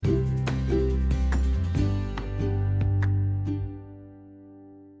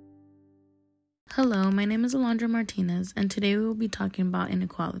Hello, my name is Alondra Martinez, and today we will be talking about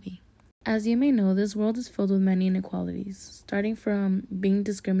inequality. As you may know, this world is filled with many inequalities, starting from being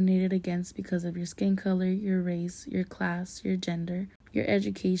discriminated against because of your skin color, your race, your class, your gender, your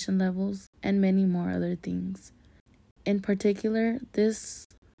education levels, and many more other things. In particular, this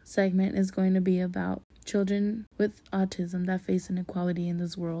segment is going to be about children with autism that face inequality in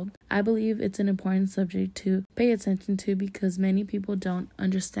this world. I believe it's an important subject to pay attention to because many people don't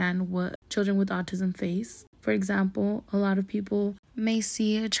understand what children with autism face. For example, a lot of people may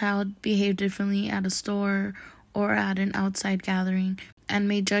see a child behave differently at a store or at an outside gathering and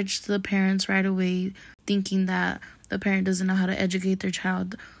may judge the parents right away, thinking that the parent doesn't know how to educate their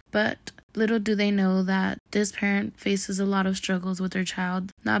child. But little do they know that this parent faces a lot of struggles with their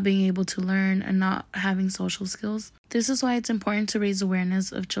child not being able to learn and not having social skills. This is why it's important to raise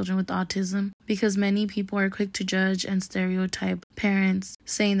awareness of children with autism, because many people are quick to judge and stereotype parents,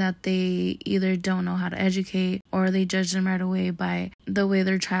 saying that they either don't know how to educate or they judge them right away by the way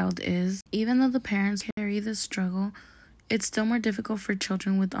their child is. Even though the parents carry this struggle, it's still more difficult for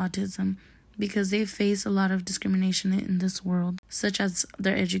children with autism because they face a lot of discrimination in this world, such as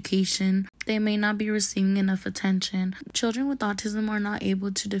their education. They may not be receiving enough attention. Children with autism are not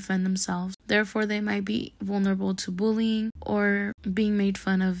able to defend themselves. Therefore, they might be vulnerable to bullying or being made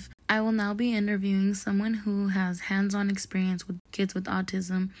fun of. I will now be interviewing someone who has hands-on experience with kids with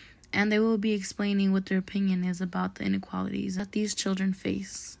autism, and they will be explaining what their opinion is about the inequalities that these children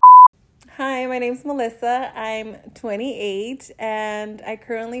face. Hi, my name's Melissa. I'm 28 and I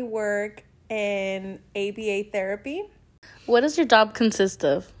currently work in ABA therapy. What does your job consist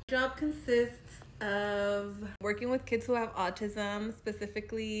of? Job consists of working with kids who have autism.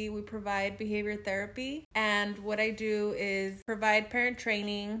 Specifically, we provide behavior therapy, and what I do is provide parent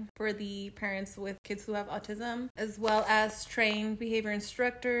training for the parents with kids who have autism, as well as train behavior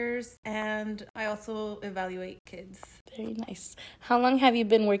instructors, and I also evaluate kids. Very nice. How long have you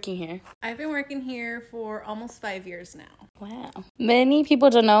been working here? I've been working here for almost 5 years now. Wow. Many people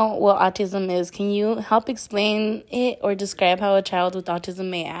don't know what autism is. Can you help explain it or describe how a child with autism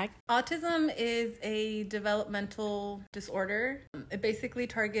may act? Autism is a developmental disorder. It basically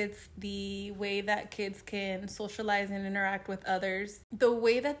targets the way that kids can socialize and interact with others. The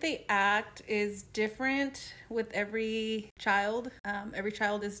way that they act is different with every child. Every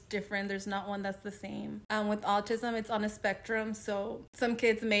child is different. There's not one that's the same. With autism, it's on a spectrum. So some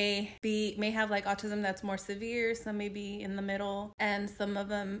kids may have like autism that's more severe. Some may be in the middle, and some of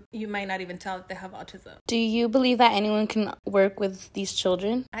them you might not even tell that they have autism. Do you believe that anyone can work with these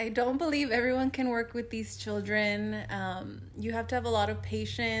children? I don't believe everyone can work with these children. You have to have a lot of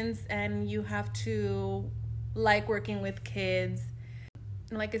patience, and you have to like working with kids.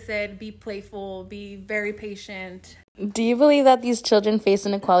 Like I said, be playful, be very patient. Do you believe that these children face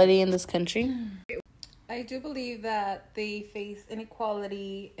inequality in this country? I do believe that they face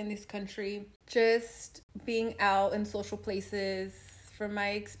inequality in this country. Just being out in social places, from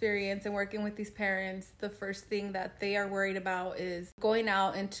my experience and working with these parents, the first thing that they are worried about is going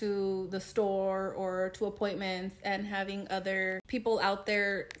out into the store or to appointments and having other people out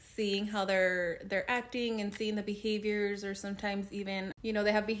there seeing how they're acting and seeing the behaviors, or sometimes even,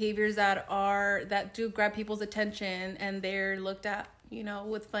 they have behaviors that do grab people's attention and they're looked at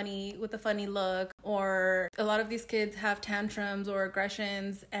with a funny look. Or a lot of these kids have tantrums or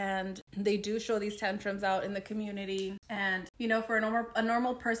aggressions, and they do show these tantrums out in the community. And for a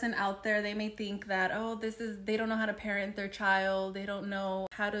normal person out there, they may think that they don't know how to parent their child. They don't know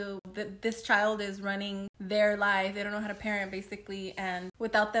this child is running their life. They don't know how to parent, basically. And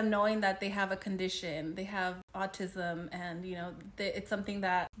without them knowing that they have a condition, they have autism, and it's something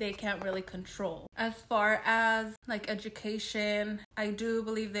that they can't really control. As far as like education, I do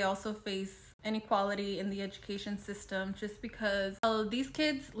believe they also face inequality in the education system, just because these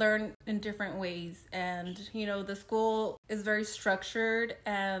kids learn in different ways, and the school is very structured,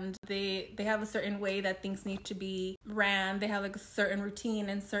 and they have a certain way that things need to be ran. They have like a certain routine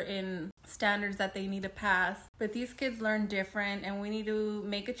and certain standards that they need to pass, but these kids learn different, and we need to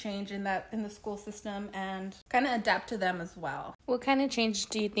make a change in the school system and kind of adapt to them as well. What kind of change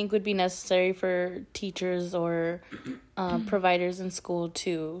do you think would be necessary for teachers or providers in school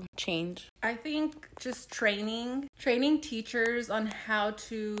to change? I think just training teachers on how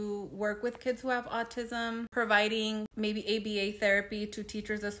to work with kids who have autism, providing maybe ABA therapy to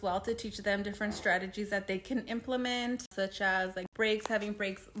teachers as well, to teach them different strategies that they can implement, such as like having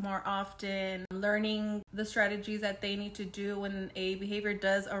breaks more often, learning the strategies that they need to do when a behavior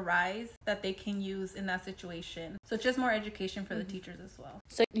does arise that they can use in that situation. So just more education for the teachers as well.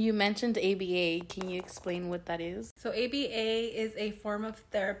 So you mentioned ABA. Can you explain what that is? So ABA ABA is a form of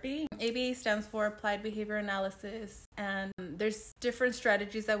therapy. ABA stands for Applied Behavior Analysis, and there's different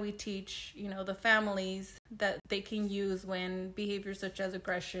strategies that we teach, the families that they can use when behaviors such as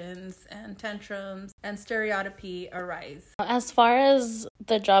aggressions and tantrums and stereotypy arise. As far as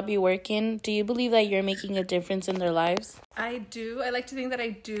the job you work in, do you believe that you're making a difference in their lives? I do. I like to think that I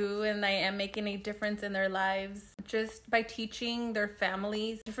do, and I am making a difference in their lives just by teaching their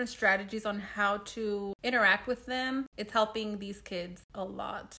families different strategies on how to interact with them. It's helping these kids a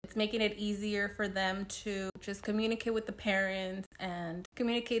lot. It's making it easier for them to just communicate with the parents and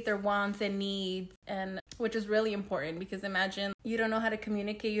communicate their wants and needs, and which is really important, because imagine you don't know how to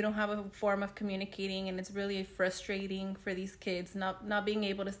communicate, you don't have a form of communicating, and it's really frustrating for these kids not being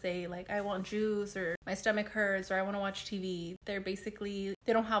able to say, like, I want juice, or my stomach hurts, or I want to watch TV.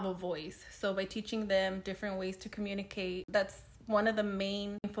 They don't have a voice. So by teaching them different ways to communicate, that's one of the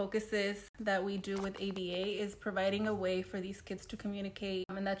main focuses that we do with ABA, is providing a way for these kids to communicate,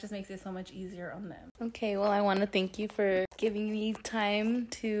 and that just makes it so much easier on them. Okay, well, I want to thank you for giving me time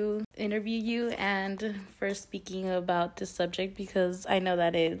to interview you and for speaking about this subject, because I know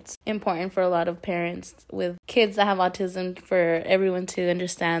that it's important for a lot of parents with kids that have autism, for everyone to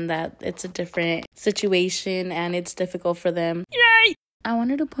understand that it's a different situation and it's difficult for them. Yay! I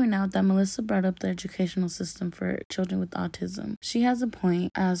wanted to point out that Melissa brought up the educational system for children with autism. She has a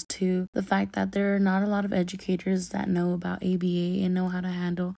point as to the fact that there are not a lot of educators that know about ABA and know how to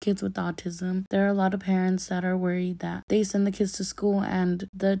handle kids with autism. There are a lot of parents that are worried that they send the kids to school and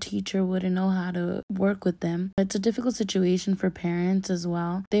the teacher wouldn't know how to work with them. It's a difficult situation for parents as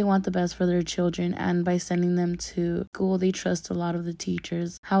well. They want the best for their children, and by sending them to school, they trust a lot of the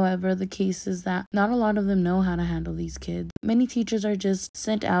teachers. However, the case is that not a lot of them know how to handle these kids. Many teachers are just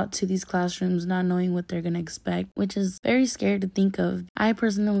sent out to these classrooms not knowing what they're going to expect, which is very scary to think of. I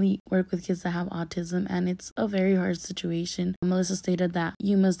personally work with kids that have autism, and it's a very hard situation. Melissa stated that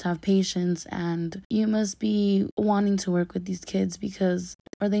you must have patience and you must be wanting to work with these kids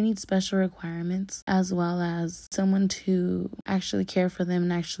or they need special requirements, as well as someone to actually care for them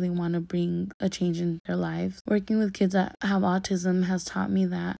and actually want to bring a change in their lives. Working with kids that have autism has taught me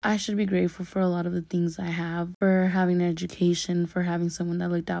that I should be grateful for a lot of the things I have, for having an education, for having someone that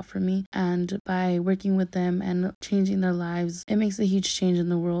looked out for me, and by working with them and changing their lives, it makes a huge change in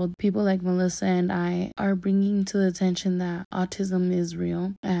the world. People like Melissa and I are bringing to the attention that autism is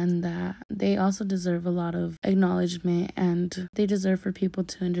real, and that they also deserve a lot of acknowledgement, and they deserve for people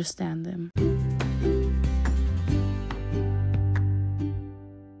to understand them.